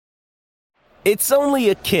It's only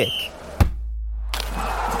a kick,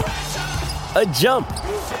 a jump,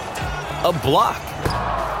 a block.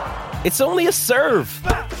 It's only a serve.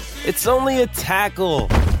 It's only a tackle,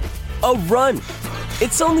 a run.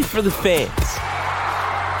 It's only for the fans.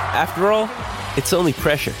 After all, it's only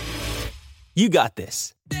pressure. You got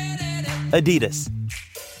this. Adidas.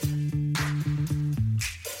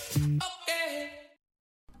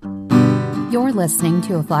 You're listening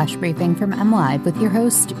to a flash briefing from MLive with your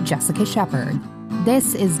host, Jessica Shepard.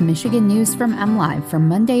 This is Michigan News from MLive for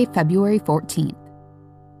Monday, February 14th.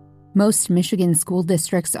 Most Michigan school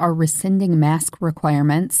districts are rescinding mask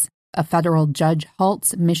requirements. A federal judge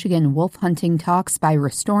halts Michigan wolf hunting talks by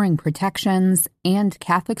restoring protections, and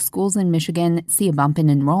Catholic schools in Michigan see a bump in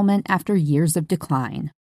enrollment after years of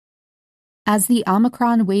decline. As the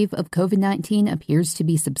Omicron wave of COVID-19 appears to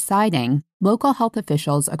be subsiding, local health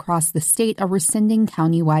officials across the state are rescinding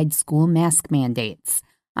countywide school mask mandates.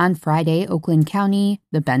 On Friday, Oakland County,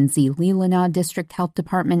 the Benzie Leelanau District Health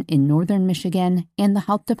Department in northern Michigan, and the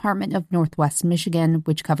Health Department of Northwest Michigan,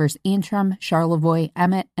 which covers Antrim, Charlevoix,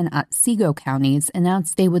 Emmett, and Otsego counties,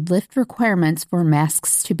 announced they would lift requirements for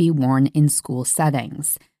masks to be worn in school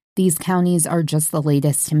settings. These counties are just the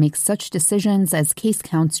latest to make such decisions as case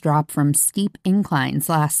counts drop from steep inclines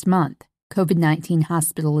last month. COVID-19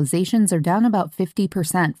 hospitalizations are down about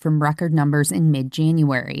 50% from record numbers in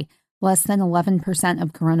mid-January. Less than 11%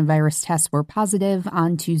 of coronavirus tests were positive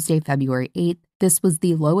on Tuesday, February 8th. This was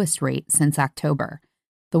the lowest rate since October.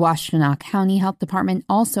 The Washtenaw County Health Department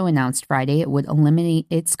also announced Friday it would eliminate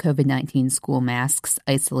its COVID-19 school masks,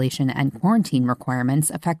 isolation, and quarantine requirements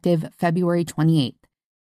effective February 28th.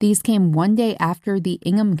 These came one day after the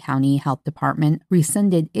Ingham County Health Department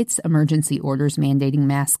rescinded its emergency orders mandating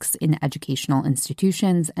masks in educational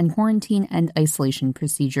institutions and quarantine and isolation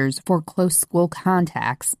procedures for close school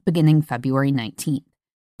contacts beginning February 19th.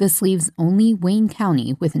 This leaves only Wayne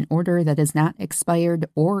County with an order that is not expired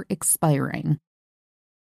or expiring.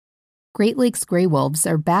 Great Lakes gray wolves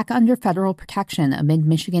are back under federal protection amid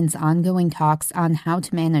Michigan's ongoing talks on how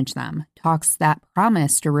to manage them, talks that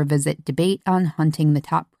promise to revisit debate on hunting the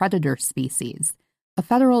top predator species. A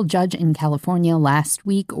federal judge in California last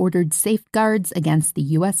week ordered safeguards against the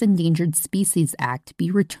U.S. Endangered Species Act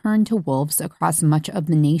be returned to wolves across much of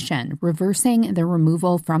the nation, reversing their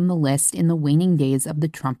removal from the list in the waning days of the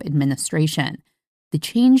Trump administration. The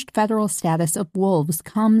changed federal status of wolves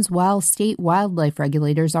comes while state wildlife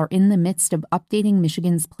regulators are in the midst of updating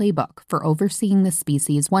Michigan's playbook for overseeing the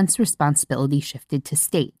species once responsibility shifted to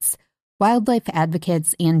states. Wildlife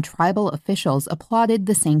advocates and tribal officials applauded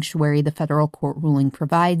the sanctuary the federal court ruling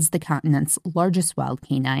provides the continent's largest wild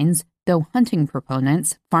canines, though hunting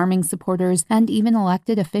proponents, farming supporters, and even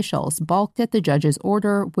elected officials balked at the judge's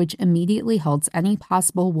order, which immediately halts any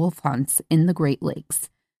possible wolf hunts in the Great Lakes.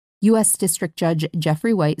 U.S. District Judge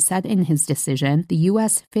Jeffrey White said in his decision the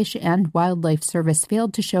U.S. Fish and Wildlife Service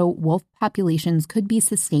failed to show wolf populations could be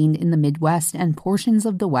sustained in the Midwest and portions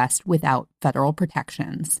of the West without federal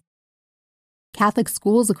protections. Catholic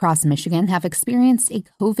schools across Michigan have experienced a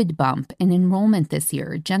COVID bump in enrollment this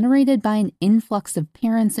year, generated by an influx of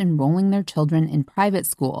parents enrolling their children in private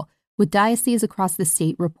school, with dioceses across the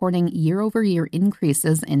state reporting year-over-year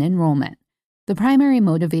increases in enrollment. The primary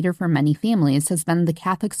motivator for many families has been the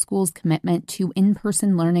Catholic school's commitment to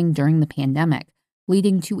in-person learning during the pandemic,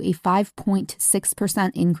 leading to a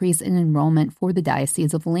 5.6% increase in enrollment for the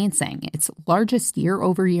Diocese of Lansing, its largest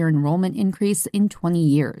year-over-year enrollment increase in 20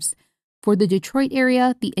 years. For the Detroit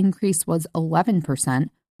area, the increase was 11%,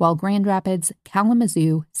 while Grand Rapids,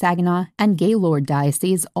 Kalamazoo, Saginaw, and Gaylord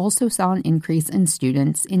dioceses also saw an increase in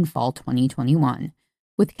students in fall 2021.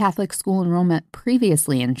 With Catholic school enrollment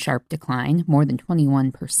previously in sharp decline, more than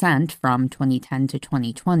 21% from 2010 to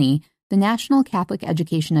 2020, the National Catholic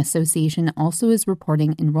Education Association also is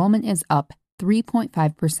reporting enrollment is up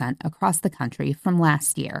 3.5% across the country from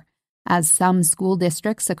last year. As some school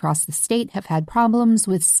districts across the state have had problems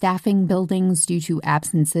with staffing buildings due to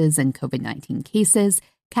absences and COVID-19 cases,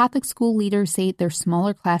 Catholic school leaders say their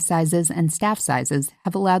smaller class sizes and staff sizes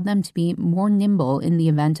have allowed them to be more nimble in the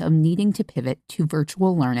event of needing to pivot to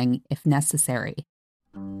virtual learning if necessary.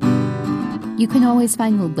 You can always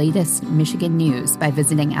find the latest Michigan news by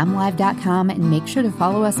visiting mlive.com and make sure to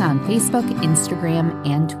follow us on Facebook, Instagram,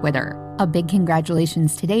 and Twitter. A big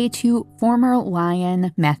congratulations today to former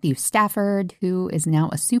Lion Matthew Stafford, who is now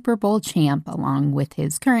a Super Bowl champ along with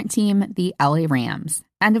his current team, the LA Rams.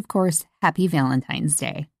 And of course, happy Valentine's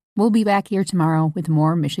Day. We'll be back here tomorrow with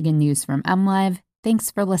more Michigan news from MLive.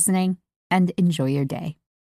 Thanks for listening and enjoy your day.